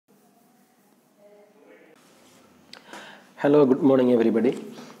Hello, good morning everybody.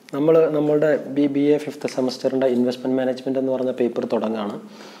 നമ്മളുടെ BBA 5th സെമസ്റ്ററിന്റെ investment management എന്ന് പറഞ്ഞ പേപ്പർ തുടങ്ങാണ്.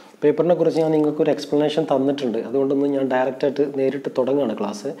 പേപ്പറിനെ കുറിച്ച് ഞാൻ നിങ്ങൾക്ക് ഒരു എക്സ്പ്ലനേഷൻ തന്നിട്ടുണ്ട്. അതുകൊണ്ടൊന്ന് ഞാൻ ഡയറക്റ്റ് ആയിട്ട് നേരിട്ട് തുടങ്ങാണ്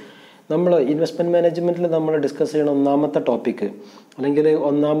ക്ലാസ്. നമ്മൾ ഇൻവെസ്റ്റ്മെന്റ് മാനേജ്മെന്റിൽ നമ്മൾ ഡിസ്കസ് ചെയ്യുന്ന ഒന്നാമത്തെ ടോപ്പിക് അല്ലെങ്കിൽ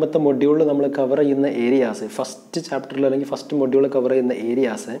ഒന്നാമത്തെ മൊഡ്യൂളിൽ നമ്മൾ കവർ ചെയ്യുന്ന ഏരിയാസ്, ഫസ്റ്റ് ചാപ്റ്ററിൽ അല്ലെങ്കിൽ ഫസ്റ്റ് മൊഡ്യൂളിൽ കവർ ചെയ്യുന്ന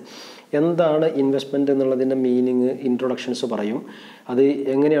ഏരിയാസ് എന്താണ് ഇൻവെസ്റ്റ്മെൻറ്റ് എന്നുള്ളതിൻ്റെ മീനിങ്, ഇൻട്രൊഡക്ഷൻസ് പറയും. അത്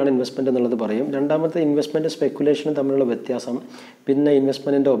എങ്ങനെയാണ് ഇൻവെസ്റ്റ്മെൻറ്റ് എന്നുള്ളത് പറയും. രണ്ടാമത്തെ ഇൻവെസ്റ്റ്മെൻറ്റ് സ്പെക്കുലേഷനും തമ്മിലുള്ള വ്യത്യാസം, പിന്നെ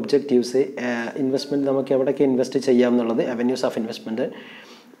ഇൻവെസ്റ്റ്മെൻറ്റിൻ്റെ ഒബ്ജക്റ്റീവ്സ്, ഇൻവെസ്റ്റ്മെൻറ്റ് നമുക്ക് എവിടെയൊക്കെ ഇൻവെസ്റ്റ് ചെയ്യാം എന്നുള്ളത്, അവന്യൂസ് ഓഫ് ഇൻവെസ്റ്റ്മെൻറ്റ്.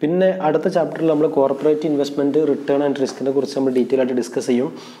 പിന്നെ അടുത്ത ചാപ്റ്ററിൽ നമ്മൾ കോർപ്പറേറ്റ് ഇൻവെസ്റ്റ്മെൻറ്റ്, റിട്ടേൺ ആൻഡ് റിസ്കിനെ കുറിച്ച് നമ്മൾ ഡീറ്റെയിൽ ആയിട്ട് ഡിസ്കസ് ചെയ്യും.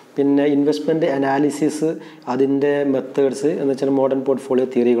 പിന്നെ ഇൻവെസ്റ്റ്മെൻറ്റ് അനാലിസിസ്, അതിൻ്റെ മെത്തേഡ്സ് എന്ന് വെച്ചാൽ മോഡേൺ പോർട്ട്ഫോളിയോ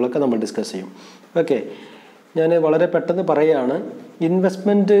തിയറികളൊക്കെ നമ്മൾ ഡിസ്കസ് ചെയ്യും. ഓക്കെ, ഞാൻ വളരെ പെട്ടെന്ന് പറയുകയാണ്.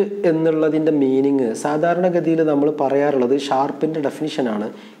 ഇൻവെസ്റ്റ്മെൻറ്റ് എന്നുള്ളതിൻ്റെ മീനിങ് സാധാരണഗതിയിൽ നമ്മൾ പറയാറുള്ളത് ഷാർപ്പിൻ്റെ ഡെഫിനിഷനാണ്.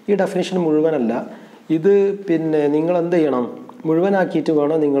 ഈ ഡെഫിനിഷൻ മുഴുവനല്ല, ഇത് പിന്നെ നിങ്ങൾ എന്ത് ചെയ്യണം, മുഴുവനാക്കിയിട്ട്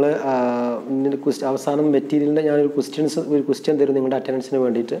വേണം നിങ്ങൾ അവസാനം മെറ്റീരിയലിൻ്റെ ഞാനൊരു ക്വസ്റ്റ്യൻ തരും നിങ്ങളുടെ അറ്റൻഡൻസിന്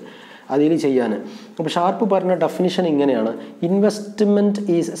വേണ്ടിയിട്ട്, അതിൽ ചെയ്യാൻ. അപ്പോൾ ഷാർപ്പ് പറഞ്ഞ ഡെഫിനിഷൻ ഇങ്ങനെയാണ്: investment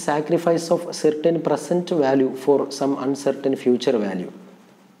is sacrifice of certain present value for some അൺസെർട്ടൻ future value.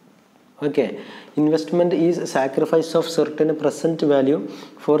 Okay, investment is sacrifice of certain present value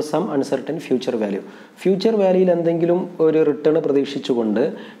for some അൺസെർട്ടൻ future value. Future വാല്യൂയിൽ എന്തെങ്കിലും ഒരു റിട്ടേൺ പ്രതീക്ഷിച്ചുകൊണ്ട്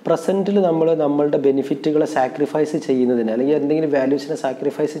പ്രസൻറ്റിൽ നമ്മൾ നമ്മളുടെ ബെനിഫിറ്റുകളെ സാക്രിഫൈസ് ചെയ്യുന്നതിന് അല്ലെങ്കിൽ എന്തെങ്കിലും വാല്യൂസിനെ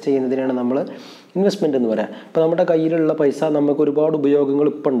സാക്രിഫൈസ് ചെയ്യുന്നതിനാണ് നമ്മൾ ഇൻവെസ്റ്റ്മെൻറ്റ് എന്ന് പറയാം. ഇപ്പോൾ നമ്മുടെ കയ്യിലുള്ള പൈസ നമുക്ക് ഒരുപാട് ഉപയോഗങ്ങൾ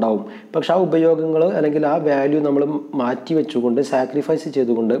ഇപ്പോൾ ഉണ്ടാവും. പക്ഷേ ആ ഉപയോഗങ്ങൾ അല്ലെങ്കിൽ ആ വാല്യൂ നമ്മൾ മാറ്റി വെച്ചുകൊണ്ട് സാക്രിഫൈസ്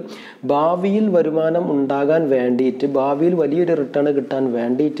ചെയ്തുകൊണ്ട് ഭാവിയിൽ വരുമാനം ഉണ്ടാകാൻ വേണ്ടിയിട്ട്, ഭാവിയിൽ വലിയൊരു റിട്ടേൺ കിട്ടാൻ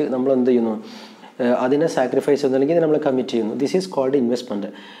വേണ്ടിയിട്ട് നമ്മൾ എന്ത് ചെയ്യുന്നു, അതിനെ സാക്രിഫൈസ് ചെയ്യുന്നു അല്ലെങ്കിൽ നമ്മൾ കമ്മിറ്റ് ചെയ്യുന്നു. This is called investment.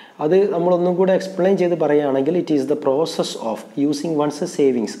 അത് നമ്മളൊന്നും കൂടെ എക്സ്പ്ലെയിൻ ചെയ്ത് പറയുകയാണെങ്കിൽ it is the process of using once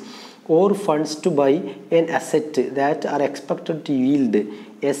savings or funds to buy an asset that are expected to yield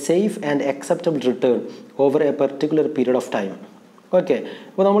a safe and acceptable return over a particular period of time. Okay,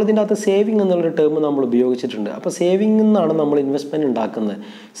 അപ്പോൾ നമ്മളിതിൻ്റെ അകത്ത് saving എന്നുള്ളൊരു term നമ്മൾ ഉപയോഗിച്ചിട്ടുണ്ട്. അപ്പോൾ saving നിന്നാണ് നമ്മൾ investment ഉണ്ടാക്കുന്നത്.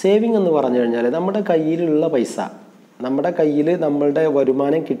 സേവിങ് എന്ന് പറഞ്ഞു കഴിഞ്ഞാൽ നമ്മുടെ കയ്യിലുള്ള പൈസ, നമ്മുടെ കയ്യിൽ നമ്മളുടെ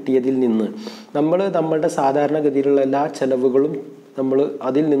വരുമാനം കിട്ടിയതിൽ നിന്ന് നമ്മളുടെ സാധാരണഗതിയിലുള്ള എല്ലാ ചിലവുകളും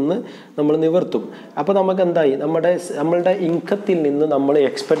അതിൽ നിന്ന് നമ്മൾ നിവർത്തും. അപ്പോൾ നമുക്ക് എന്തായി, നമ്മളുടെ ഇൻകത്തിൽ നിന്ന് നമ്മൾ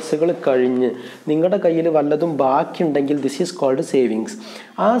എക്സ്പെൻസുകൾ കഴിഞ്ഞ് നിങ്ങളുടെ കയ്യിൽ വല്ലതും ബാക്കിയുണ്ടെങ്കിൽ ദിസ് ഈസ് കോൾഡ് സേവിങ്സ്.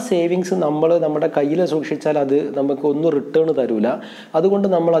 ആ സേവിങ്സ് നമ്മുടെ കയ്യിൽ സൂക്ഷിച്ചാൽ അത് നമുക്ക് ഒന്നും റിട്ടേൺ തരൂല. അതുകൊണ്ട്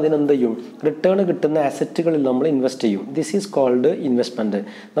നമ്മൾ അതിനെന്ത് ചെയ്യും, റിട്ടേൺ കിട്ടുന്ന അസറ്റുകളിൽ നമ്മൾ ഇൻവെസ്റ്റ് ചെയ്യും. This is called investment.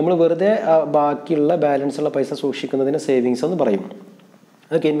 നമ്മൾ വെറുതെ ബാക്കിയുള്ള ബാലൻസുള്ള പൈസ സൂക്ഷിക്കുന്നതിന് സേവിങ്സ് എന്ന് പറയും.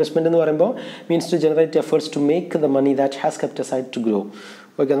 ഓക്കെ, ഇൻവെസ്റ്റ്മെൻറ്റ് എന്ന് പറയുമ്പോൾ means to generate efforts to make the money that has kept aside to grow.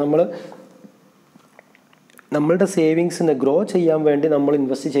 Okay, നമ്മളുടെ സേവിങ്സിനെ ഗ്രോ ചെയ്യാൻ വേണ്ടി നമ്മൾ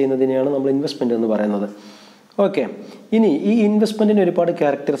ഇൻവെസ്റ്റ് ചെയ്യുന്നതിനെയാണ് നമ്മൾ ഇൻവെസ്റ്റ്മെൻറ്റ് എന്ന് പറയുന്നത്. ഓക്കെ, ഇനി ഈ ഇൻവെസ്റ്റ്മെൻറ്റിന് ഒരുപാട്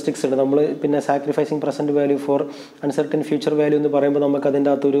ക്യാരക്ടറിസ്റ്റിക്സ് ഉണ്ട്. നമ്മൾ പിന്നെ sacrificing present value four അൺസെർട്ടൻ future value എന്ന് പറയുമ്പോൾ നമുക്ക് അതിൻ്റെ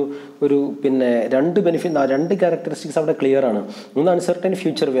അകത്തൊരു പിന്നെ രണ്ട് ക്യാരക്ടറിസ്റ്റിക്സ് അവിടെ ക്ലിയർ ആണ്. ഒന്ന് അൺസെർട്ടൻ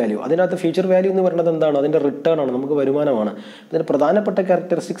ഫ്യൂച്ചർ വാല്യൂ. അതിനകത്ത് ഫ്യൂച്ചർ വാല്യൂ എന്ന് പറയുന്നത് എന്താണ്, അതിൻ്റെ റിട്ടേൺ ആണ്, നമുക്ക് വരുമാനമാണ്. അതിൻ്റെ പ്രധാനപ്പെട്ട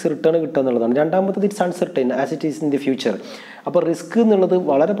ക്യാരക്ടറിസ്റ്റിക്സ് റിട്ടേൺ കിട്ടുക എന്നുള്ളതാണ്. രണ്ടാമത്തത് it's അൺസെർട്ടൻ as it is in the future. അപ്പോൾ റിസ്ക് എന്നുള്ളത്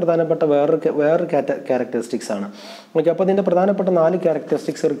വളരെ പ്രധാനപ്പെട്ട വേറൊരു ക്യാരക്ടറിസ്റ്റിക്സ് ആണ്. ഓക്കെ, അപ്പോൾ അതിൻ്റെ പ്രധാനപ്പെട്ട 4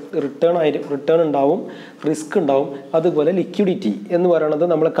 ക്യാരക്ടറിസ്റ്റിക്സ് റിട്ടേൺ ഉണ്ടാവും, റിസ്ക് ഉണ്ടാവും, അതുപോലെ ലിക്വിഡിറ്റി എന്ന് പറയുന്നത്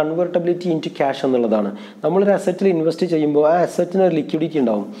നമ്മൾ കൺവേർട്ടബിലിറ്റി ഇൻ ടു ക്യാഷ് എന്നുള്ളതാണ്. നമ്മളൊരു അസറ്റിൽ ഇൻവെസ്റ്റ് ചെയ്യുമ്പോൾ ആ അസറ്റിന് ഒരു ലിക്വിഡിറ്റി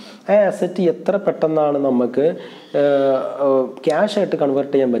ഉണ്ടാവും. ആ അസറ്റ് എത്ര പെട്ടെന്നാണ് നമുക്ക് ക്യാഷ് ആയിട്ട്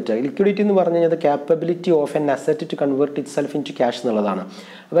കൺവേർട്ട് ചെയ്യാൻ പറ്റുക. ലിക്വിഡിറ്റി എന്ന് പറഞ്ഞു കഴിഞ്ഞാൽ capability of N asset to convert it self in to cash എന്നുള്ളതാണ്.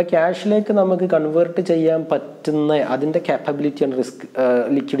 അപ്പോൾ ക്യാഷിലേക്ക് നമുക്ക് കൺവേർട്ട് ചെയ്യാൻ പറ്റുന്ന അതിൻ്റെ ക്യാപ്പബിലിറ്റിയാണ്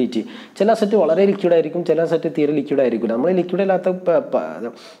ലിക്വിഡിറ്റി. ചില അസറ്റ് വളരെ ലിക്വിഡ് ആയിരിക്കും, ചില അസറ്റ് തീരെ ലിക്വിഡ് ആയിരിക്കില്ല. നമ്മൾ ലിക്വിഡ് അല്ലാത്ത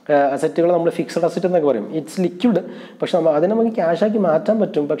അസറ്റുകൾ നമ്മൾ ഫിക്സഡ് അസറ്റ് എന്നൊക്കെ പറയും. ഇറ്റ്സ് ലിക്വിഡ്, പക്ഷെ അതിനെ നമുക്ക് ക്യാഷാക്കി മാറ്റാൻ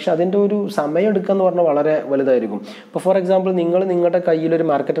പറ്റും. പക്ഷെ അതിൻ്റെ ഒരു സമയം എടുക്കുക എന്ന് പറഞ്ഞാൽ വളരെ വലുതായിരിക്കും. ഇപ്പോൾ ഫോർ എക്സാമ്പിൾ നിങ്ങളുടെ കയ്യിലൊരു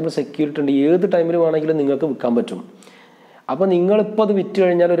മാർക്കറ്റബിൾ സെക്യൂരിറ്റി ഉണ്ട്, ഏത് ടൈമിൽ വേണമെങ്കിലും നിങ്ങൾക്ക് വിൽക്കാൻ പറ്റും. അപ്പോൾ നിങ്ങളിപ്പോൾ അത് വിറ്റ്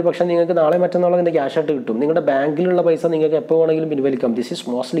കഴിഞ്ഞാൽ ഒരു പക്ഷേ നിങ്ങൾക്ക് നാളെ മറ്റന്നാൾ അതിൻ്റെ ക്യാഷായിട്ട് കിട്ടും. നിങ്ങളുടെ ബാങ്കിലുള്ള പൈസ നിങ്ങൾക്ക് എപ്പോൾ വേണമെങ്കിലും പിൻവലിക്കാം. This is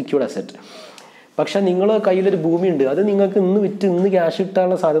most liquid asset. പക്ഷേ നിങ്ങൾ കയ്യിലൊരു ഭൂമിയുണ്ട്, അത് നിങ്ങൾക്ക് ഇന്ന് വിറ്റ് ഇന്ന് ക്യാഷ്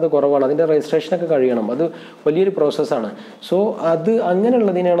കിട്ടാനുള്ള സാധ്യത കുറവാണ്. അതിൻ്റെ രജിസ്ട്രേഷനൊക്കെ കഴിയണം, അത് വലിയൊരു പ്രോസസ്സാണ്. സോ അത്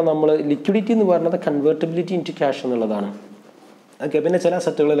അങ്ങനെയുള്ളതിനാണ് നമ്മൾ ലിക്വിഡിറ്റി എന്ന് പറയുന്നത് കൺവേർട്ടബിലിറ്റി ഇൻ ടു ക്യാഷ് എന്നുള്ളതാണ്. ഓക്കെ, പിന്നെ ചില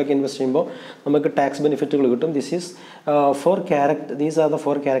അസറ്റുകളിലൊക്കെ ഇൻവെസ്റ്റ് ചെയ്യുമ്പോൾ നമുക്ക് ടാക്സ് ബെനിഫിറ്റുകൾ കിട്ടും. These are the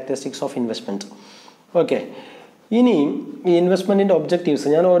 4 characteristics of investment. Okay, ഇനി ഈ ഇൻവെസ്റ്റ്മെൻറ്റിൻ്റെ ഒബ്ജക്റ്റീവ്സ്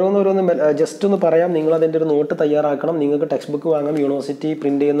ഞാൻ ഓരോന്ന് ജസ്റ്റ് ഒന്ന് പറയാം. നിങ്ങൾ അതിൻ്റെ ഒരു നോട്ട് തയ്യാറാക്കണം. നിങ്ങൾക്ക് ടെക്സ്റ്റ് ബുക്ക് വാങ്ങാം. യൂണിവേഴ്സിറ്റി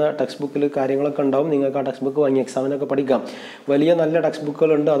പ്രിൻറ്റ് ചെയ്യുന്ന ടെക്സ്റ്റ് ബുക്കിൽ കാര്യങ്ങളൊക്കെ ഉണ്ടാവും. നിങ്ങൾക്ക് ആ ടെക്സ്റ്റ് ബുക്ക് വാങ്ങി എക്സാമിനൊക്കെ പഠിക്കാം. വലിയ നല്ല ടെക്സ്റ്റ്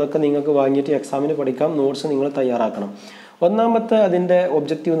ബുക്കുകളുണ്ട്, അതൊക്കെ നിങ്ങൾക്ക് വാങ്ങിയിട്ട് എക്സാമിന് പഠിക്കാം. നോട്ട്സ് നിങ്ങൾ തയ്യാറാക്കണം. ഒന്നാമത്തെ അതിൻ്റെ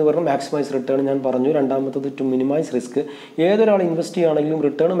ഒബ്ജക്റ്റീവ് എന്ന് പറഞ്ഞാൽ മാക്സിമൈസ് റിട്ടേൺ ഞാൻ പറഞ്ഞു. രണ്ടാമത്തത് ടു മിനിമൈസ് റിസ്ക്. ഏതൊരാൾ ഇൻവെസ്റ്റ് ചെയ്യുകയാണെങ്കിലും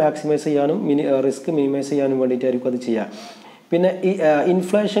റിട്ടേൺ മാക്സിമൈസ് ചെയ്യാനും റിസ്ക് മിനിമൈസ് ചെയ്യാനും വേണ്ടിയിട്ടായിരിക്കും അത് ചെയ്യുക. പിന്നെ ഈ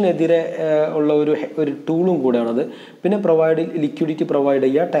ഇൻഫ്ലേഷനെതിരെ ഉള്ള ഒരു ടൂളും കൂടെയാണത്. പിന്നെ ലിക്വിഡിറ്റി പ്രൊവൈഡ്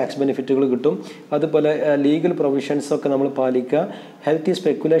ചെയ്യുക, ടാക്സ് ബെനിഫിറ്റുകൾ കിട്ടും. അതുപോലെ ലീഗൽ പ്രൊവിഷൻസൊക്കെ നമ്മൾ പാലിക്കുക, ഹെൽത്തി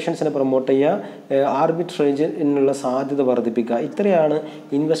സ്പെക്കുലേഷൻസിനെ പ്രൊമോട്ട് ചെയ്യുക, ആർബിട്രേജിനുള്ള സാധ്യത വർദ്ധിപ്പിക്കുക. ഇത്രയാണ്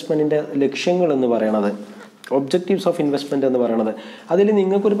ഇൻവെസ്റ്റ്മെൻറ്റിൻ്റെ ലക്ഷ്യങ്ങൾ എന്ന് പറയണത്, ഒബ്ജക്റ്റീവ്സ് ഓഫ് ഇൻവെസ്റ്റ്മെൻറ്റ് എന്ന് പറയുന്നത്. അതിൽ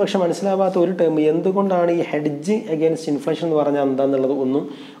നിങ്ങൾക്കൊരു പക്ഷേ മനസ്സിലാവാത്ത ഒരു ടേം എന്തുകൊണ്ടാണ് ഈ ഹെഡ്ജ് അഗെയിൻസ്റ്റ് ഇൻഫ്ലേഷൻ എന്ന് പറഞ്ഞാൽ എന്താണെന്നുള്ളത് ഒന്നും,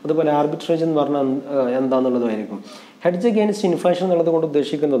 അതുപോലെ ആർബിട്രേജ് എന്ന് പറഞ്ഞാൽ എന്താണെന്നുള്ളതുമായിരിക്കും. ഹെഡ്ജ് അഗെയിൻസ്റ്റ് ഇൻഫ്ലേഷൻ എന്നുള്ളത് കൊണ്ട്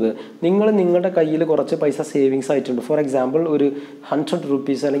ഉദ്ദേശിക്കുന്നത് നിങ്ങളുടെ കയ്യിൽ കുറച്ച് പൈസ സേവിങ്സ് ആയിട്ടുണ്ട്. ഫോർ എക്സാമ്പിൾ ഒരു 100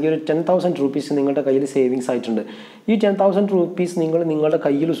 രൂപീസ് അല്ലെങ്കിൽ ഒരു 10,000 രൂപീസ് നിങ്ങളുടെ കയ്യിൽ സേവിങ്സ് ആയിട്ടുണ്ട്. ഈ 10,000 രൂപീസ് നിങ്ങളുടെ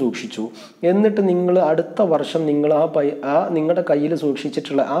കയ്യിൽ സൂക്ഷിച്ചു. എന്നിട്ട് നിങ്ങൾ അടുത്ത വർഷം നിങ്ങൾ നിങ്ങളുടെ കയ്യിൽ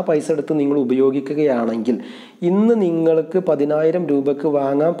സൂക്ഷിച്ചിട്ടുള്ള ആ പൈസ എടുത്ത് നിങ്ങൾ ഉപയോഗിക്കുകയാണെങ്കിൽ ഇന്ന് നിങ്ങൾക്ക് 10,000 രൂപയ്ക്ക്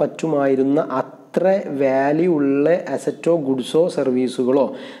വാങ്ങാൻ പറ്റുമായിരുന്ന അത്ര വാല്യൂ ഉള്ള അസറ്റോ ഗുഡ്സോ സർവീസുകളോ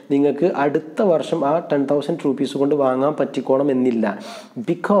നിങ്ങൾക്ക് അടുത്ത വർഷം ആ 10,000 രൂപീസ് കൊണ്ട് വാങ്ങാൻ പറ്റിക്കോണം എന്നില്ല.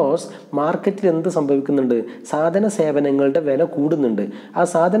 ബിക്കോസ് മാർക്കറ്റിൽ എന്ത് സംഭവിക്കുന്നുണ്ട്? സാധന സേവനങ്ങളുടെ വില കൂടുന്നുണ്ട്. ആ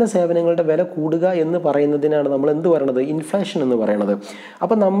സാധന സേവനങ്ങളുടെ വില കൂടുക എന്ന് പറയുന്നതിനാണ് നമ്മൾ എന്ത് പറയണത്? ഇൻഫ്ലേഷൻ എന്ന് പറയണത്.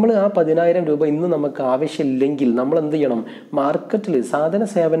 അപ്പം നമ്മൾ ആ 10,000 രൂപ ഇന്ന് നമുക്ക് ആവശ്യമില്ലെങ്കിൽ നമ്മൾ എന്ത് ചെയ്യണം? മാർക്കറ്റിൽ സാധന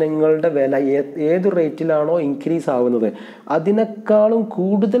സേവനങ്ങളുടെ വില ഏത് റേറ്റിലാണോ ഇൻക്രീസ് ആവുന്നത് അതിനേക്കാളും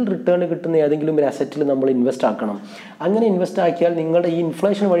കൂടുതൽ റിട്ടേൺ കിട്ടുന്ന ഏതെങ്കിലും ഒരു അസറ്റിൽ നമ്മൾ ഇൻവെസ്റ്റ് ആക്കണം. അങ്ങനെ ഇൻവെസ്റ്റ് ആക്കിയാൽ നിങ്ങളുടെ ഈ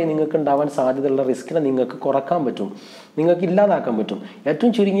ഇൻഫ്ലേഷൻ വഴി നിങ്ങൾക്ക് ഉണ്ടാവാൻ സാധ്യതയുള്ള റിസ്കിനെ നിങ്ങൾക്ക് കുറക്കാൻ പറ്റും, നിങ്ങൾക്ക് ഇല്ലാതാക്കാൻ പറ്റും.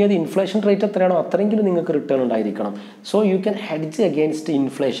 ഏറ്റവും ചുരുങ്ങിയത് ഇൻഫ്ലേഷൻ റേറ്റ് എത്രയാണോ അത്രയെങ്കിലും നിങ്ങൾക്ക് റിട്ടേൺ ഉണ്ടായിരിക്കണം. So you can hedge against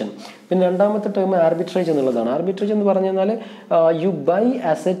inflation. പിന്നെ രണ്ടാമത്തെ ടേം ആർബിട്രേജ് എന്നുള്ളതാണ്. ആർബിട്രേജ് എന്ന് പറഞ്ഞു കഴിഞ്ഞാൽ U by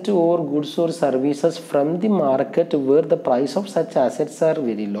asset or goods or services from the market where the price of such assets are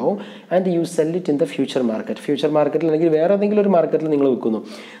very low and you cell it in the future market. Future മാർക്കറ്റിൽ അല്ലെങ്കിൽ വേറെ ഏതെങ്കിലും ഒരു മാർക്കറ്റിൽ നിങ്ങൾ വിൽക്കുന്നു.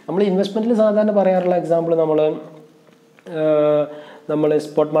 നമ്മൾ ഇൻവെസ്റ്റ്മെൻറ്റിൽ സാധാരണ പറയാറുള്ള എക്സാമ്പിൾ നമ്മൾ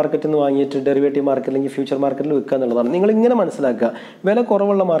സ്പോട്ട് മാർക്കറ്റിൽ നിന്ന് വാങ്ങിയിട്ട് ഡെറിവേറ്റീവ് മാർക്കറ്റ് അല്ലെങ്കിൽ ഫ്യൂച്ചർ മാർക്കറ്റിൽ വിൽക്കുക എന്നുള്ളതാണ്. നിങ്ങളിങ്ങനെ മനസ്സിലാക്കുക, വില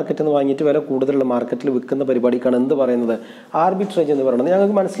കുറവുള്ള മാർക്കറ്റിൽ നിന്ന് വാങ്ങിയിട്ട് വില കൂടുതലുള്ള മാർക്കറ്റിൽ വിൽക്കുന്ന പരിപാടിക്കാണ് എന്ത് പറയുന്നത്? ആർബിട്രേജ് എന്ന് പറയുന്നത്.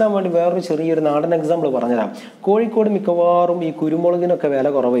 ഞങ്ങൾക്ക് മനസ്സിലാൻ വേണ്ടി വേറൊരു ചെറിയൊരു നാടൻ എക്സാമ്പിൾ പറഞ്ഞുതരാം. കോഴിക്കോട് മിക്കവാറും ഈ കുരുമുളകിനൊക്കെ വില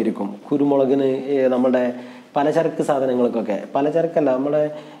കുറവായിരിക്കും. കുരുമുളകിന് നമ്മുടെ പലചരക്ക് സാധനങ്ങൾക്കൊക്കെ, പലചരക്കല്ല നമ്മുടെ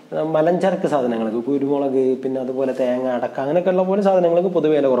മലഞ്ചരക്ക് സാധനങ്ങൾക്ക്, കുരുമുളക്, പിന്നെ അതുപോലെ തേങ്ങ, അടക്ക, അങ്ങനെയൊക്കെയുള്ള പോലെ സാധനങ്ങൾക്ക്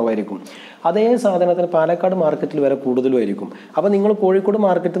പൊതുവെ വില കുറവായിരിക്കും. അതേ സാധനത്തിന് പാലക്കാട് മാർക്കറ്റിൽ വില കൂടുതലുമായിരിക്കും. അപ്പോൾ നിങ്ങൾ കോഴിക്കോട്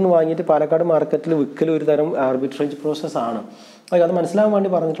മാർക്കറ്റിൽ നിന്ന് വാങ്ങിയിട്ട് പാലക്കാട് മാർക്കറ്റിൽ വിൽക്കൽ ഒരു തരം ആർബിട്രേജ് പ്രോസസ്സാണ്. അത് മനസ്സിലാകാൻ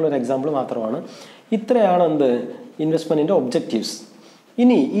വേണ്ടി പറഞ്ഞിട്ടുള്ളൊരു എക്സാമ്പിൾ മാത്രമാണ്. ഇത്രയാണ് ഇൻവെസ്റ്റ്മെൻറ്റിൻ്റെ ഒബ്ജക്റ്റീവ്സ്.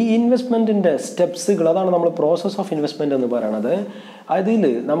 ഇനി ഈ ഇൻവെസ്റ്റ്മെൻറ്റിൻ്റെ സ്റ്റെപ്സുകൾ, അതാണ് നമ്മൾ പ്രോസസ് ഓഫ് ഇൻവെസ്റ്റ്മെൻറ്റ് എന്ന് പറയുന്നത്. അതിൽ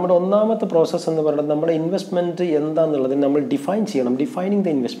നമ്മുടെ ഒന്നാമത്തെ പ്രോസസ്സ് എന്ന് പറയുന്നത് നമ്മുടെ ഇൻവെസ്റ്റ്മെൻറ്റ് എന്താണെന്നുള്ളത് നമ്മൾ ഡിഫൈൻ ചെയ്യണം. ഡിഫൈനിങ് ദ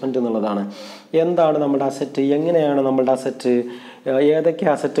ഇൻവെസ്റ്റ്മെൻറ്റ് എന്നുള്ളതാണ്. എന്താണ് നമ്മുടെ അസറ്റ്, എങ്ങനെയാണ് നമ്മുടെ അസറ്റ്, ഏതൊക്കെ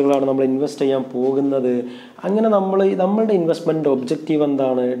അസറ്റുകളാണ് നമ്മൾ ഇൻവെസ്റ്റ് ചെയ്യാൻ പോകുന്നത്, അങ്ങനെ നമ്മളുടെ ഇൻവെസ്റ്റ്മെൻറ്റ് ഒബ്ജക്റ്റീവ്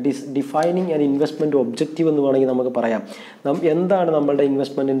എന്താണ്, ഡിഫൈനിങ് ആൻഡ് ഇൻവെസ്റ്റ്മെൻറ്റ് ഒബ്ജക്റ്റീവ് എന്ന് വേണമെങ്കിൽ നമുക്ക് പറയാം. എന്താണ് നമ്മളുടെ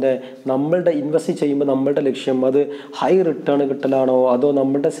ഇൻവെസ്റ്റ്മെൻറ്റിൻ്റെ, നമ്മളുടെ ഇൻവെസ്റ്റ് ചെയ്യുമ്പോൾ നമ്മളുടെ ലക്ഷ്യം അത് ഹൈ റിട്ടേൺ കിട്ടലാണോ, അതോ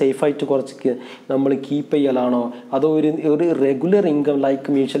നമ്മുടെ സേഫായിട്ട് കുറച്ച് നമ്മൾ കീപ്പ് ചെയ്യലാണോ, അതോ ഒരു റെഗുലർ ഇൻകം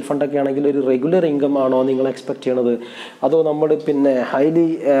ലൈക്ക് മ്യൂച്വൽ ഫണ്ടൊക്കെ ആണെങ്കിൽ ഒരു റെഗുലർ ഇൻകം ആണോ നിങ്ങൾ എക്സ്പെക്ട് ചെയ്യണത്, അതോ നമ്മൾ പിന്നെ ഹൈലി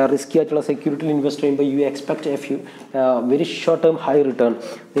റിസ്കി ആയിട്ടുള്ള സെക്യൂരിറ്റിയിൽ ഇൻവെസ്റ്റ് ചെയ്യുമ്പോൾ you expect very short term high return,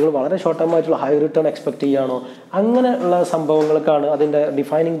 നിങ്ങൾ വളരെ ഷോർട്ട് ടേം ആയിട്ടുള്ള ഹൈ റിട്ടേൺ എക്സ്പെക്ട് ചെയ്യുകയാണോ, അങ്ങനെയുള്ള സംഭവങ്ങൾക്കാണ് അതിൻ്റെ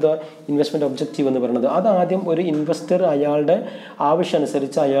ഡിഫൈനിങ് ദ ഇൻവെസ്റ്റ്മെൻറ്റ് ഒബ്ജക്റ്റീവ് എന്ന് പറയുന്നത്. അതാദ്യം ഒരു ഇൻവെസ്റ്റർ അയാളുടെ ആവശ്യം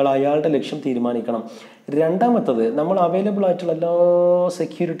അനുസരിച്ച് അയാളുടെ ലക്ഷ്യം തീരുമാനിക്കണം. രണ്ടാമത്തത്, നമ്മൾ അവൈലബിൾ ആയിട്ടുള്ള എല്ലാ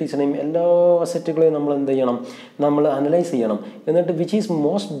സെക്യൂരിറ്റീസിനെയും എല്ലാ അസറ്റുകളെയും നമ്മൾ എന്ത് ചെയ്യണം, നമ്മൾ അനലൈസ് ചെയ്യണം. എന്നിട്ട് which is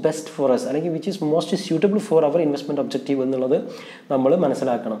most best for us അല്ലെങ്കിൽ which is most suitable for our investment objective എന്നുള്ളത് നമ്മൾ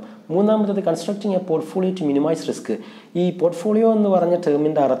മനസ്സിലാക്കണം. മൂന്നാമത്തത്, constructing A portfolio to minimise risk. ഈ പോർട്ട്ഫോളിയോ എന്ന് പറഞ്ഞ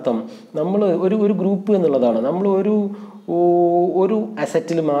ടേമിൻ്റെ അർത്ഥം നമ്മൾ ഒരു ഗ്രൂപ്പ് എന്നുള്ളതാണ്. നമ്മൾ ഒരു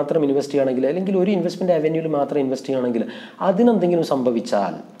അസറ്റിൽ മാത്രം ഇൻവെസ്റ്റ് ചെയ്യുകയാണെങ്കിൽ അല്ലെങ്കിൽ ഒരു ഇൻവെസ്റ്റ്മെൻറ്റ് അവന്യൂവിൽ മാത്രം ഇൻവെസ്റ്റ് ചെയ്യുകയാണെങ്കിൽ അതിനെന്തെങ്കിലും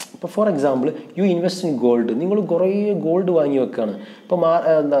സംഭവിച്ചാൽ, ഇപ്പോൾ for example you invest in gold, നിങ്ങൾ കുറേ ഗോൾഡ് വാങ്ങി വെക്കുകയാണ്. ഇപ്പോൾ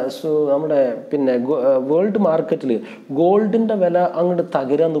നമ്മുടെ പിന്നെ വേൾഡ് മാർക്കറ്റിൽ ഗോൾഡിൻ്റെ വില അങ്ങോട്ട്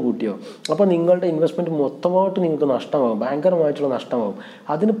തകരാന്ന് കൂട്ടിയോ, അപ്പോൾ നിങ്ങളുടെ ഇൻവെസ്റ്റ്മെൻറ്റ് മൊത്തമായിട്ട് നിങ്ങൾക്ക് നഷ്ടമാകും, ഭയങ്കരമായിട്ടുള്ള നഷ്ടമാകും.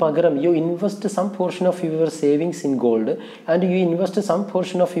 അതിന് പകരം you invest some portion of your savings in gold and you invest some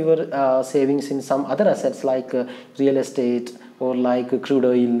portion of your savings in some other assets like real estate or like crude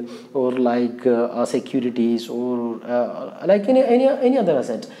oil, or like securities, or like any other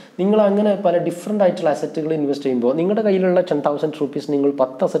asset. നിങ്ങൾ അങ്ങനെ പല different ആയിട്ടുള്ള അസറ്റുകൾ invest ചെയ്യുമ്പോൾ നിങ്ങളുടെ കയ്യിലുള്ള 10,000 rupees നിങ്ങൾ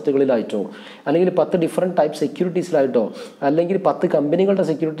 10 അസറ്റുകളിലായിട്ടോ, അല്ലെങ്കിൽ 10 different type സെക്യൂരിറ്റീസിലായിട്ടോ, അല്ലെങ്കിൽ 10 കമ്പനികളുടെ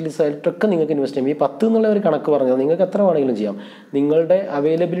സെക്യൂരിറ്റീസിലായിട്ടൊക്കെ നിങ്ങൾക്ക് ഇൻവെസ്റ്റ് ചെയ്യും. ഈ 10 എന്നുള്ള ഒരു കണക്ക് പറഞ്ഞാൽ നിങ്ങൾക്ക് എത്ര വേണമെങ്കിലും ചെയ്യാം. നിങ്ങളുടെ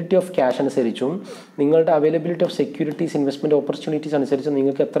അവൈലബിലിറ്റി ഓഫ് ക്യാഷ് അനുസരിച്ചും നിങ്ങളുടെ availability of securities investment opportunities അനുസരിച്ചും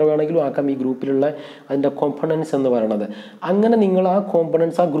നിങ്ങൾക്ക് എത്ര വേണമെങ്കിലും ആക്കാം ഈ ഗ്രൂപ്പിലുള്ള അതിൻ്റെ കോമ്പണൻസ് എന്ന് പറയുന്നത്. അങ്ങനെ നിങ്ങൾ ആ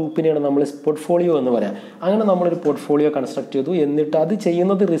കോമ്പണൻസ്, ആ ഗ്രൂപ്പിനെയാണ് നമ്മൾ പോർട്ട്ഫോളിയോ എന്ന് പറയാം. അങ്ങനെ നമ്മളൊരു പോർട്ട്ഫോളിയോ കൺസ്ട്രക്ട് ചെയ്തു. എന്നിട്ട് അത്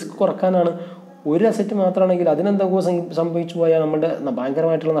ചെയ്യുന്നത് റിസ്ക് കുറക്കാനാണ്. ഒരു അസറ്റ് മാത്രമാണെങ്കിൽ അതിനെന്തെങ്കിലും സംഭവിച്ചു പോയാൽ നമ്മുടെ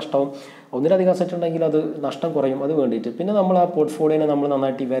ഭയങ്കരമായിട്ടുള്ള നഷ്ടവും. ഒന്നിലധികം അസറ്റ് ഉണ്ടെങ്കിൽ അത് നഷ്ടം കുറയും. അത് വേണ്ടിയിട്ട് പിന്നെ നമ്മൾ ആ പോർട്ട്ഫോളിയോനെ നമ്മൾ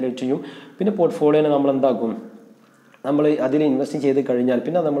നന്നായിട്ട് ഇവാലുവേറ്റ് ചെയ്യും. പിന്നെ പോർട്ട്ഫോളിയോനെ നമ്മൾ എന്താക്കും, നമ്മൾ അതിൽ ഇൻവെസ്റ്റ് ചെയ്ത് കഴിഞ്ഞാൽ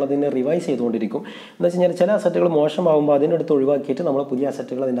പിന്നെ നമ്മളതിനെ റിവൈസ് ചെയ്തുകൊണ്ടിരിക്കും. എന്ന് വെച്ച് കഴിഞ്ഞാൽ ചില അസറ്റുകൾ മോശമാകുമ്പോൾ അതിനെടുത്ത് ഒഴിവാക്കിയിട്ട് നമ്മൾ പുതിയ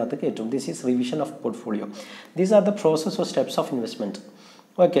അസറ്റുകൾ അതിൻ്റെ അകത്ത് കയറ്റും. This is revision of portfolio. These are the process or steps of investment.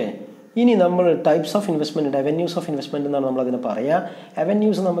 Okay, ഇനി നമ്മൾ types of investment, avenues of investment എന്നാണ് നമ്മളതിനെ പറയുക.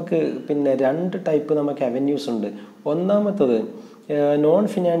 അവന്യൂസ് നമുക്ക് പിന്നെ 2 ടൈപ്പ് നമുക്ക് അവന്യൂസ് ഉണ്ട്. ഒന്നാമത്തത് നോൺ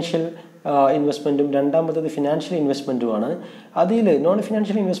ഫിനാൻഷ്യൽ ഇൻവെസ്റ്റ്മെൻറ്റും രണ്ടാമത്തത് ഫിനാൻഷ്യൽ ഇൻവെസ്റ്റ്മെൻറ്റുമാണ്. അതിൽ നോൺ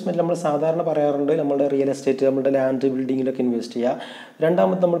ഫിനാൻഷ്യൽ ഇൻവെസ്റ്റ്മെൻറ്റ് നമ്മൾ സാധാരണ പറയാറുണ്ട് നമ്മുടെ റിയൽ എസ്റ്റേറ്റ്, നമ്മുടെ ലാൻഡ് ബിൽഡിങ്ങിലൊക്കെ ഇൻവെസ്റ്റ് ചെയ്യുക.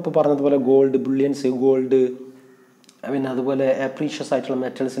 രണ്ടാമത് നമ്മളിപ്പോൾ പറഞ്ഞതുപോലെ ഗോൾഡ്, ബുള്ളിയൻസ്, ഗോൾഡ്, പിന്നെ അതുപോലെ പ്രീഷ്യസ് ആയിട്ടുള്ള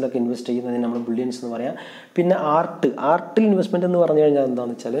മെറ്റൽസിലൊക്കെ ഇൻവെസ്റ്റ് ചെയ്യുന്നതിന് നമ്മൾ ബുള്ളിയൻസ് എന്ന് പറയാം. പിന്നെ ആർട്ടിൽ ഇൻവെസ്റ്റ്മെൻറ്റ് എന്ന് പറഞ്ഞു കഴിഞ്ഞാൽ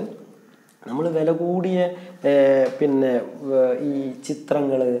എന്താണെന്ന് വെച്ചാൽ നമ്മൾ വില കൂടിയ പിന്നെ ഈ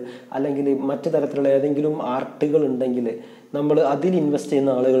ചിത്രങ്ങൾ അല്ലെങ്കിൽ മറ്റു തരത്തിലുള്ള ഏതെങ്കിലും ആർട്ടുകൾ ഉണ്ടെങ്കിൽ നമ്മൾ അതിൽ ഇൻവെസ്റ്റ്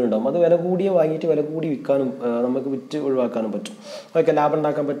ചെയ്യുന്ന ആളുകളുണ്ടാകും. അത് വില കൂടിയ വാങ്ങിയിട്ട് വില കൂടി വിൽക്കാനും നമുക്ക് വിറ്റ് ഒഴിവാക്കാനും പറ്റും. അതൊക്കെ ലാഭം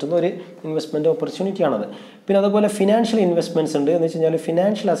ഉണ്ടാക്കാൻ പറ്റുന്ന ഒരു ഇൻവെസ്റ്റ്മെൻറ്റ് ഓപ്പർച്യൂണിറ്റിയാണത്. പിന്നെ അതുപോലെ ഫിനാൻഷ്യൽ ഇൻവെസ്റ്റ്മെൻറ്റ്സ് ഉണ്ട്. എന്ന് വെച്ച് കഴിഞ്ഞാൽ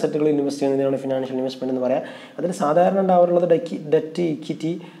ഫിനാൻഷ്യൽ അസറ്റുകൾ ഇൻവെസ്റ്റ് ചെയ്യുന്നതിനാണ് ഫിനാൻഷ്യൽ ഇൻവെസ്റ്റ്മെൻറ്റ് എന്ന് പറയാം. അതിൽ സാധാരണ ഉണ്ടാവാറുള്ളത് ഡെറ്റ്,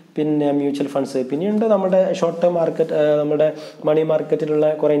 ഇക്വിറ്റി, പിന്നെ മ്യൂച്വൽ ഫണ്ട്സ്. പിന്നെയുണ്ട് നമ്മുടെ ഷോർട്ട് ടേം മാർക്കറ്റ്, നമ്മുടെ മണി മാർക്കറ്റിലുള്ള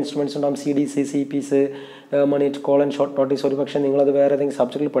കുറേ ഇൻസ്ട്രുമെൻറ്റ്സ് ഉണ്ടാകും. CDs, CPs, money call and short notice. ഒരു പക്ഷേ നിങ്ങളത് വേറെ ഏതെങ്കിലും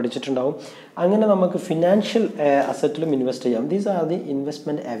സബ്ജക്റ്റിൽ പഠിച്ചിട്ടുണ്ടാവും. അങ്ങനെ നമുക്ക് ഫിനാൻഷ്യൽ അസറ്റിലും ഇൻവെസ്റ്റ് ചെയ്യാം. These are the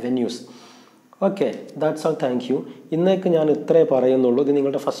investment avenues. Okay, that's all. Thank you. ഇന്നേക്ക് ഞാൻ ഇത്രേ പറയുന്നുള്ളൂ. ഇത്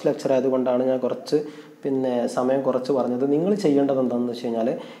നിങ്ങളുടെ ഫസ്റ്റ് ലെക്ചർ ആയതുകൊണ്ടാണ് ഞാൻ കുറച്ച് സമയം കുറച്ച് പറഞ്ഞത്. നിങ്ങൾ ചെയ്യേണ്ടത് എന്താണെന്ന് വെച്ച് കഴിഞ്ഞാൽ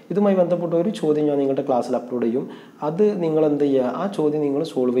ഇതുമായി ബന്ധപ്പെട്ട ഒരു ചോദ്യം ഞാൻ നിങ്ങളുടെ ക്ലാസ്സിൽ അപ്ലോഡ് ചെയ്യും. അത് നിങ്ങൾ എന്ത് ചെയ്യുക, ആ ചോദ്യം നിങ്ങൾ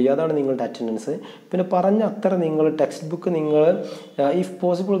സോൾവ് ചെയ്യുക. അതാണ് നിങ്ങളുടെ അറ്റൻഡൻസ്. പിന്നെ പറഞ്ഞ അത്ര നിങ്ങൾ ടെക്സ്റ്റ് ബുക്ക് നിങ്ങൾ if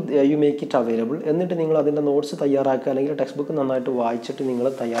possible you make it available. എന്നിട്ട് നിങ്ങൾ അതിൻ്റെ നോട്ട്സ് തയ്യാറാക്കുക, അല്ലെങ്കിൽ ടെക്സ്റ്റ് ബുക്ക് നന്നായിട്ട് വായിച്ചിട്ട് നിങ്ങൾ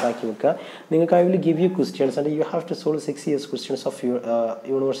തയ്യാറാക്കി വെക്കുക. നിങ്ങൾക്ക് I will give you questions and you have to solve 6 years questions of your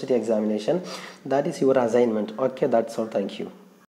university examination. That is your assignment. Okay, that's all. Thank you.